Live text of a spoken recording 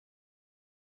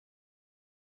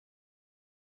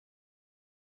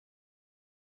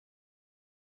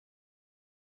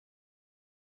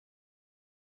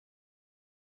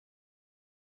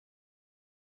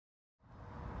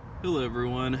Hello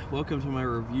everyone, welcome to my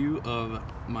review of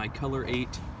my Color 8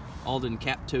 Alden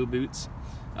cap toe boots.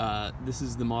 This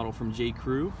is the model from J.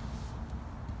 Crew,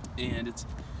 and it's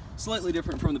slightly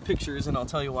different from the pictures, and I'll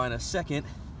tell you why in a second.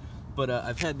 But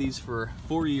I've had these for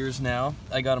 4 years now.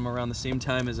 I got them around the same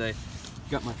time as I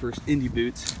got my first indie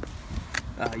boots.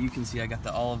 You can see I got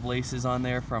the olive laces on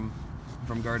there from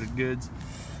Guarded Goods.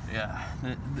 Yeah,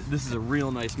 this is a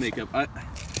real nice makeup.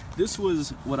 This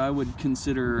was what I would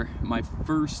consider my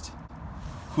first,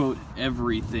 quote,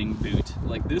 everything boot.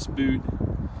 Like this boot,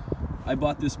 I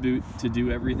bought this boot to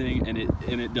do everything, and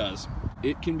it does.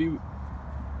 It can be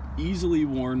easily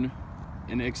worn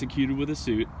and executed with a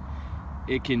suit.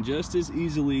 It can just as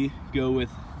easily go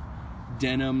with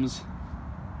denims,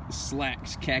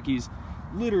 slacks, khakis,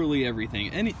 literally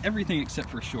everything. Everything except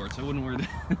for shorts. I wouldn't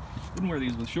wear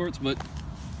these with shorts, but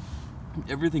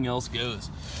everything else goes.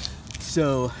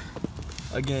 So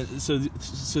again, so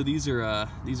these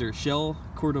are shell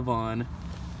Cordovan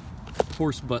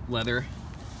horse butt leather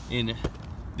in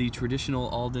the traditional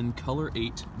Alden Color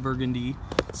 8 burgundy,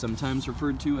 sometimes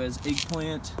referred to as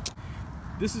eggplant.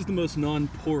 This is the most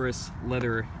non-porous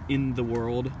leather in the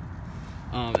world,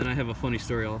 and I have a funny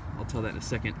story. I'll tell that in a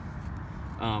second.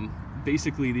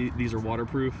 Basically, these are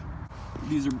waterproof.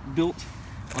 These are built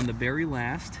on the Barrie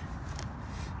last,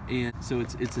 and so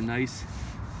it's a nice,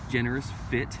 generous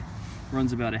fit.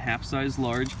 Runs about a half size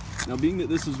large. Now, being that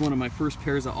this is one of my first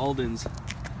pairs of Aldens,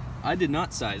 I did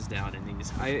not size down in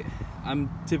these. I'm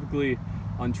typically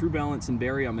on True Balance and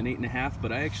Barrie, I'm an 8.5,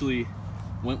 but I actually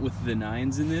went with the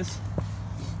 9s in this.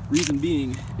 Reason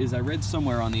being is I read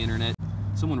somewhere on the internet,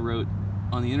 someone wrote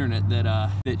on the internet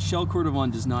that shell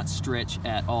Cordovan does not stretch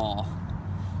at all,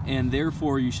 and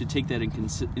therefore you should take that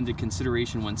into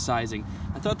consideration when sizing.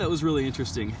 I thought that was really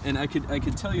interesting, and I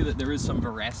could tell you that there is some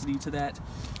veracity to that.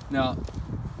 Now,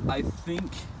 I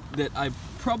think that I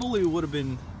probably would have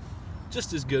been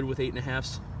just as good with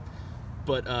 8.5s,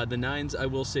 but the 9s, I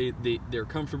will say they're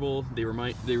comfortable. They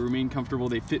remain comfortable.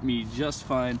 They fit me just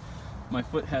fine. My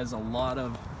foot has a lot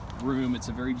of room. It's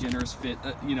a very generous fit.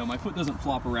 You know, my foot doesn't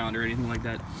flop around or anything like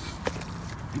that.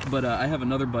 But I have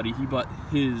another buddy. He bought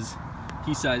his.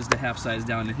 He sized a half size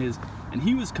down in his, and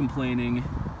he was complaining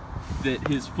that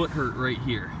his foot hurt right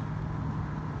here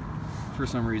for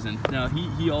some reason. Now,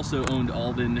 he also owned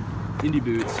Alden indie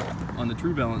boots on the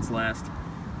True Balance last,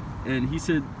 and he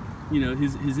said, you know,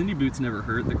 his indie boots never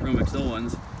hurt, the Chrome XL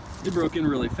ones. They broke in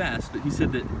really fast, but he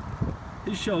said that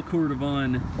his shell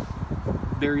Cordovan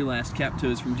Barrie last cap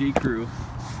toes from J. Crew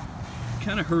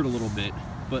kind of hurt a little bit,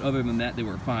 but other than that, they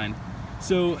were fine.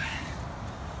 So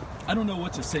I don't know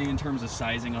what to say in terms of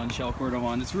sizing on shell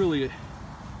Cordovan. It's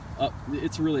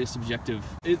really a subjective.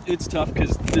 It's tough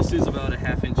because this is about a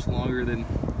 ½ inch longer than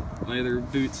my other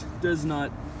boots. Does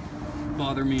not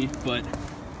bother me, but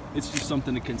it's just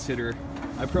something to consider.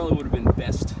 I probably would have been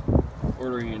best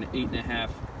ordering an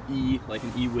 8.5 E, like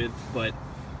an E width, but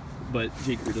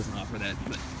J. Crew doesn't offer that.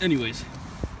 But anyways,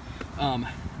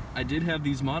 I did have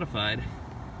these modified.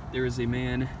 There is a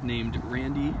man named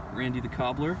Randy the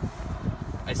Cobbler.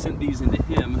 I sent these into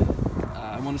him,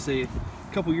 I want to say a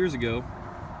couple years ago,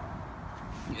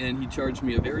 and he charged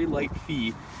me a very light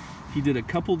fee. He did a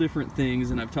couple different things,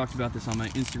 and I've talked about this on my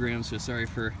Instagram, so sorry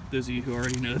for those of you who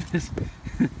already know this.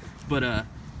 But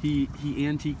he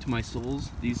antiqued my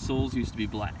soles. These soles used to be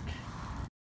black.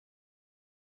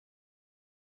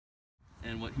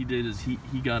 And what he did is he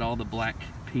got all the black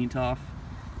paint off,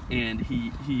 and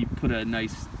he put a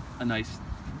nice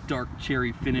dark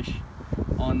cherry finish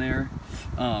on there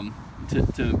to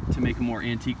make them more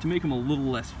antique, to make them a little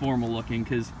less formal looking,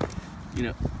 because, you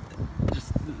know,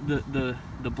 just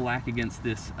the black against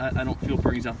this, I don't feel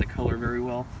brings out the color very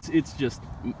well. It's just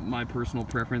my personal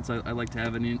preference. I like to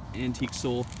have an antique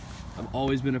sole. I've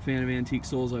always been a fan of antique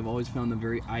soles. I've always found them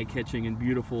very eye-catching and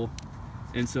beautiful,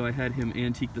 and so I had him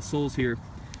antique the soles here.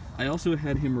 I also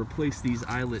had him replace these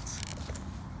eyelets.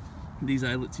 These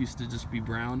eyelets used to just be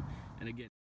brown, and again,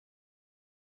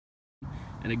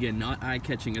 not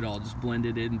eye-catching at all, just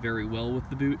blended in very well with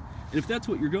the boot. And if that's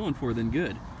what you're going for, then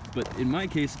good. But in my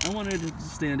case, I wanted it to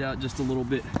stand out just a little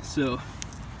bit. So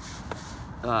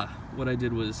what I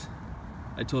did was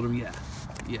I told him, yeah,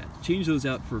 change those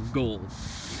out for gold.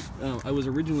 I was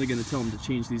originally going to tell him to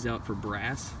change these out for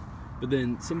brass, but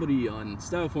then somebody on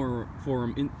Style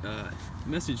Forum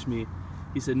messaged me.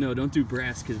 He said, no, don't do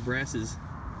brass, because brass is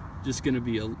just going to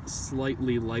be a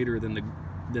slightly lighter than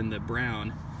the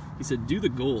brown. He said, do the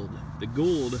gold. The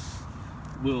gold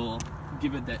will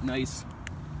give it that nice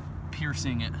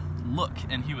piercing look,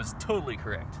 and he was totally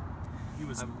correct. He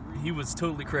was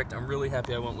totally correct. I'm really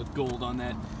happy I went with gold on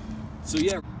that. So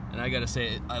yeah, and I gotta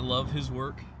say, I love his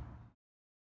work.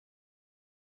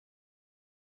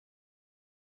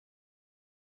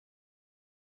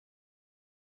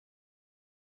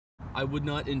 I would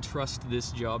not entrust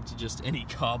this job to just any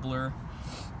cobbler.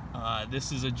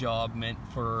 This is a job meant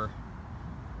for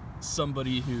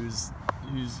somebody who's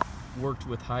worked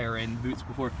with higher end boots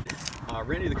before.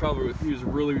 Randy the cobbler, he was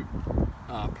really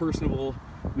personable.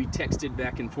 We texted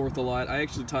back and forth a lot. I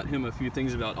actually taught him a few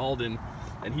things about Alden,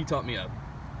 and he taught me a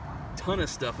ton of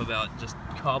stuff about just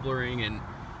cobblering and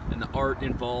the art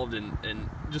involved, and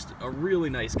just a really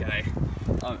nice guy.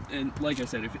 And like I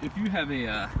said, if you have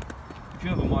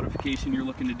a modification you're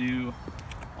looking to do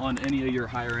on any of your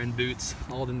higher end boots,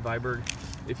 Alden, Viberg,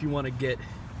 if you want to get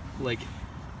like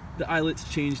the eyelets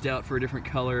changed out for a different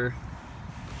color,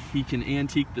 he can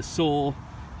antique the sole,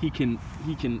 he can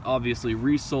obviously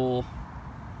resole,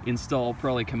 install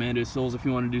probably commando soles if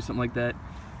you want to do something like that.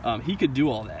 He could do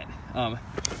all that.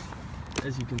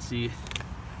 As you can see,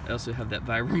 I also have that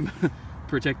Viberg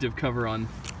protective cover on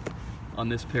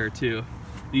this pair too.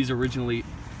 This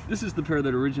is the pair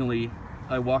that originally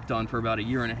I walked on for about 1.5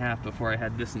 years before I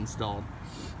had this installed.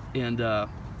 And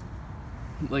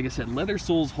like I said, leather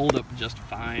soles hold up just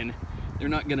fine. They're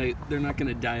not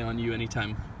gonna die on you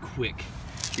anytime quick,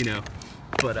 you know.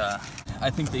 But I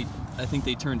think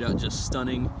they turned out just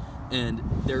stunning, and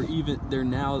they're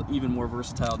now even more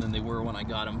versatile than they were when I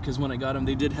got them. Because when I got them,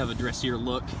 they did have a dressier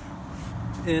look,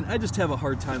 and I just have a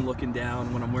hard time looking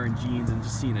down when I'm wearing jeans and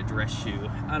just seeing a dress shoe.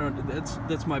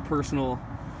 That's my personal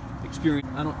experience.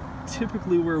 I don't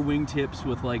typically wear wingtips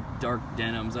with like dark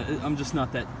denims. I'm just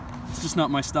not that. It's just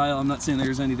not my style. I'm not saying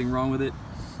there's anything wrong with it,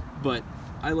 but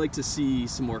I like to see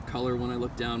some more color when I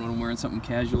look down when I'm wearing something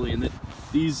casually, and that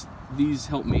these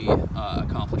help me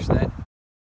accomplish that.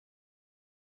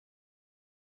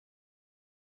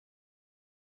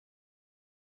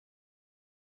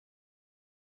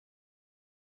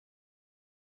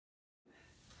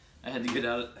 I had to get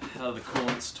out of the cold.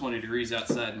 It's 20 degrees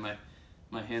outside, and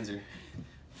my hands are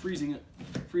freezing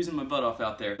my butt off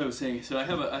out there. So I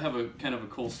have a kind of a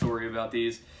cool story about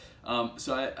these.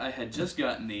 So I had just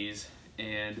gotten these,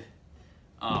 and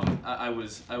I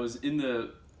was in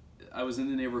the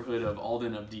neighborhood of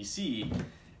Alden of DC,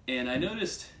 and I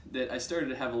noticed that I started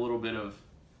to have a little bit of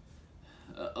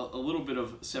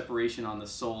separation on the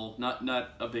sole.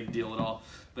 Not a big deal at all,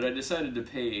 but I decided to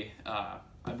pay.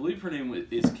 I believe her name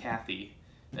is Kathy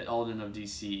at Alden of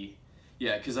DC.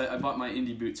 Yeah, because I bought my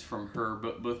indie boots from her,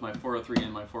 both my 403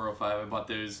 and my 405. I bought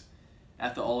those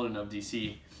at the Alden of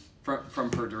DC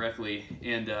from her directly,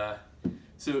 and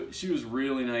so she was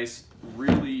really nice,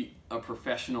 really a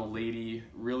professional lady,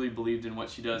 really believed in what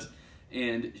she does.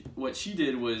 And what she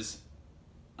did was,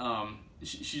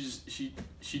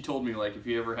 she told me, like, if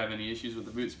you ever have any issues with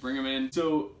the boots, bring them in.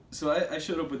 So I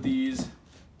showed up with these,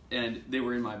 and they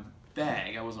were in my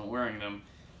bag. I wasn't wearing them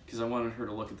because I wanted her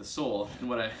to look at the sole. And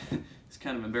what it's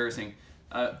kind of embarrassing.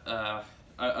 I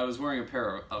was wearing a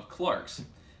pair of Clarks,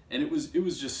 and it was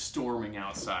just storming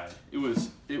outside. It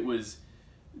was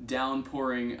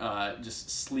downpouring, just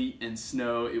sleet and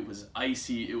snow. It was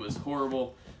icy. It was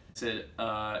horrible. I said,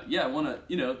 yeah, I want to,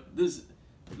 you know, this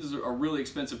is a really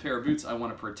expensive pair of boots. I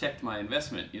want to protect my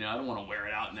investment. You know, I don't want to wear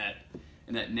it out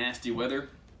in that nasty weather.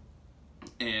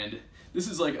 And this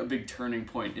is like a big turning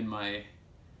point in my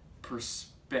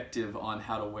perspective on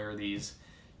how to wear these.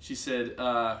 She said,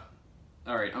 all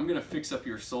right, I'm gonna fix up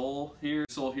your sole here,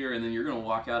 and then you're gonna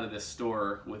walk out of this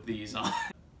store with these on.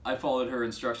 I followed her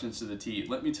instructions to the T.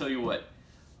 Let me tell you what,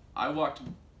 I walked,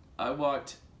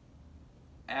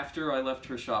 after I left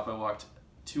her shop, I walked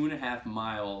 2.5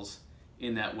 miles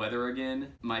in that weather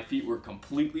again. My feet were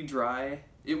completely dry.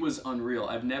 It was unreal.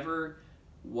 I've never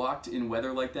walked in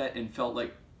weather like that and felt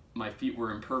like my feet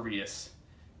were impervious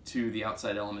to the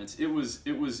outside elements. It was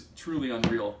truly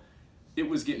unreal. It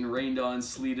was getting rained on,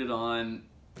 sleeted on,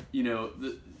 you know,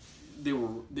 they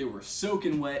were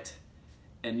soaking wet,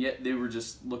 and yet they were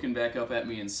just looking back up at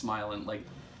me and smiling. Like,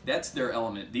 that's their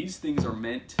element. These things are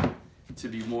meant to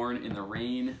be worn in the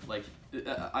rain. Like,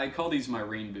 I call these my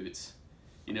rain boots.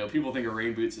 You know, people think of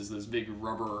rain boots as those big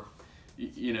rubber,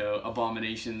 you know,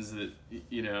 abominations that,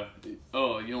 you know,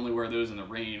 oh, you only wear those in the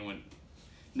rain when...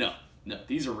 No,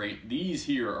 these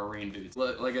here are rain boots.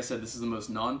 Like I said, this is the most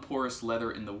non-porous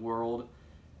leather in the world,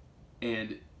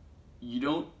 and you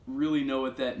don't really know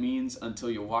what that means until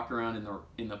you walk around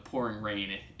in the pouring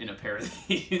rain in a pair of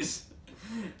these.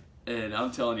 And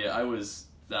I'm telling you, I was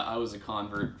a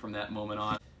convert from that moment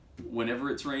on.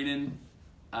 Whenever it's raining,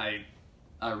 I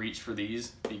reach for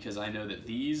these because I know that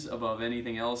these, above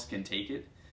anything else, can take it.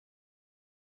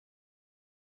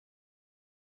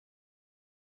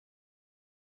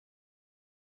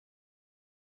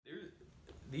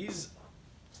 These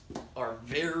are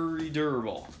very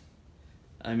durable.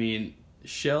 I mean,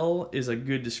 shell is a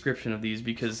good description of these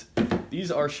because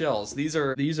these are shells. These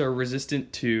are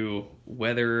resistant to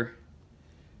weather,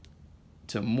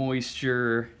 to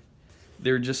moisture.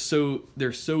 They're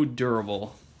so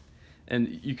durable,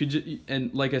 and you could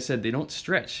and like I said, they don't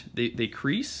stretch. They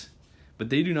crease, but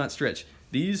they do not stretch.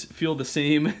 These feel the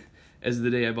same as the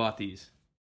day I bought these.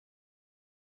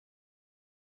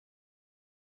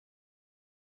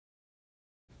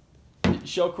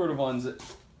 Shell Cordovan's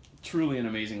truly an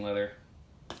amazing leather.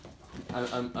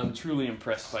 I'm truly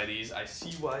impressed by these. I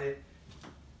see why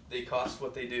they cost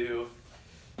what they do,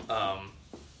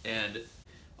 and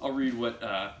I'll read what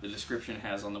the description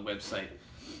has on the website.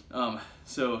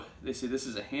 So they say this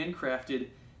is a handcrafted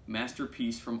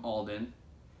masterpiece from Alden,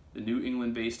 the New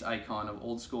England-based icon of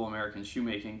old-school American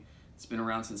shoemaking. It's been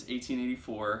around since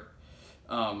 1884.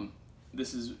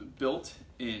 This is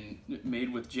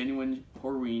made with genuine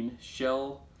Horween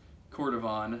shell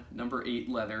Cordovan number 8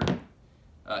 leather.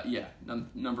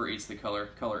 Number 8's the color.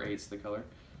 Color 8's the color.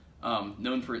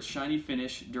 Known for its shiny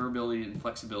finish, durability, and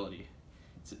flexibility.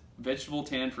 It's a vegetable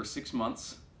tan for 6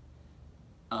 months.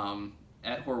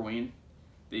 At Horween,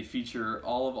 they feature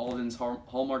all of Alden's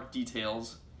hallmark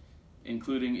details,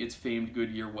 including its famed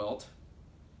Goodyear welt,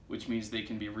 which means they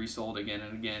can be resold again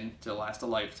and again to last a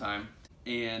lifetime.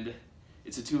 And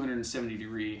it's a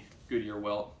 270-degree Goodyear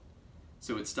welt,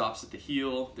 so it stops at the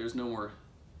heel. There's no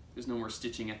more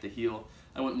stitching at the heel.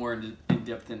 I went more in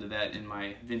depth into that in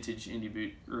my vintage indie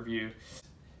boot review.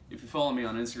 If you follow me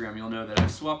on Instagram, you'll know that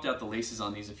I've swapped out the laces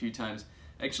on these a few times.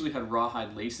 I actually had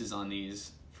rawhide laces on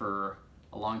these for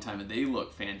a long time, and they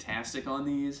look fantastic on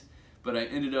these. But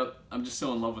I'm just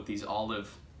so in love with these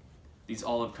olive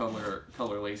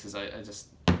color laces.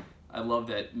 I love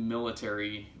that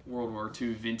military World War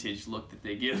II vintage look that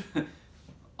they give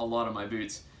a lot of my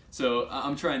boots. So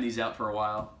I'm trying these out for a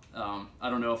while. I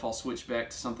don't know if I'll switch back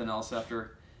to something else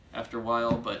after a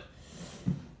while, but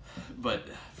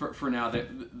for now,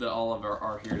 the olive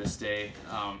are here to stay.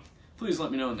 Please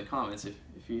let me know in the comments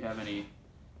if you have any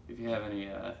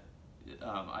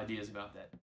ideas about that.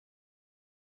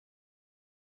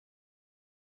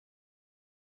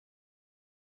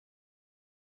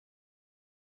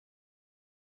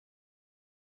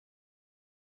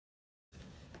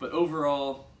 But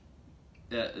overall,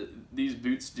 these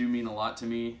boots do mean a lot to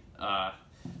me. I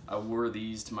wore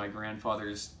these to my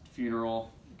grandfather's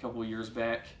funeral a couple years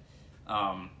back.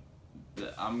 I'm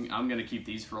gonna keep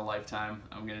these for a lifetime.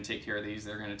 I'm gonna take care of these.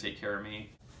 They're gonna take care of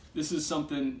me. This is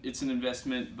something. It's an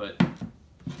investment, but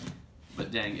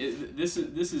dang, this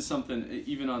is something.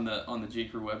 Even on the J.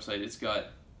 Crew website, it's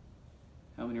got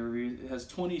how many reviews? It has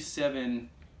 27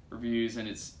 reviews, and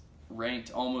it's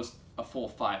ranked almost a full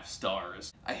 5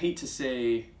 stars. I hate to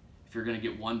say if you're gonna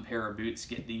get one pair of boots,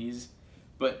 get these,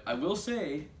 but I will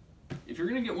say if you're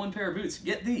gonna get one pair of boots,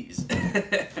 get these.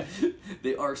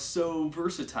 They are so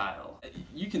versatile.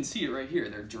 You can see it right here.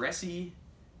 They're dressy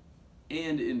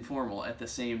and informal at the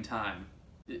same time.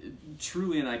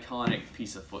 Truly an iconic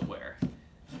piece of footwear.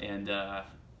 And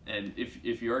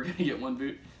if you are gonna get one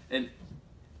boot, and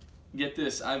get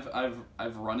this,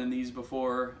 I've run in these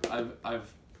before.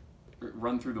 I've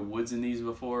run through the woods in these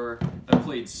before. I've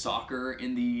played soccer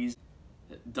in these.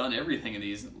 Done everything in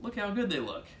these. Look how good they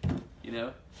look. You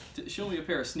know, show me a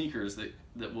pair of sneakers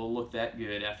that will look that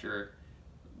good after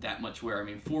that much wear. I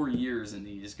mean, 4 years in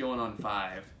these, going on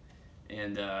 5,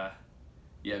 and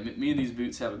yeah, me and these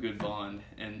boots have a good bond,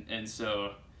 and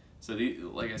so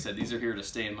like I said, these are here to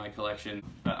stay in my collection.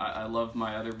 I love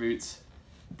my other boots,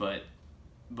 but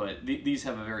these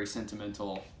have a very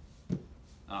sentimental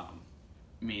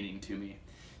meaning to me.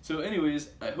 So anyways,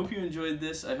 I hope you enjoyed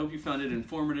this. I hope you found it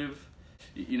informative.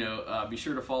 You know, be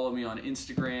sure to follow me on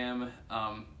Instagram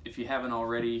if you haven't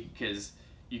already, because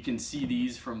you can see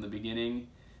these from the beginning,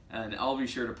 and I'll be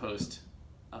sure to post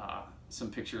some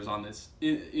pictures on this,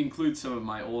 include some of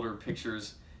my older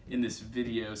pictures in this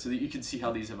video so that you can see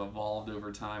how these have evolved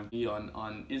over time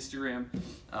on Instagram,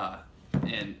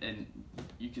 and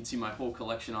you can see my whole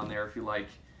collection on there if you like.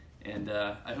 And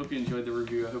I hope you enjoyed the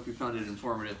review. I hope you found it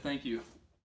informative. Thank you.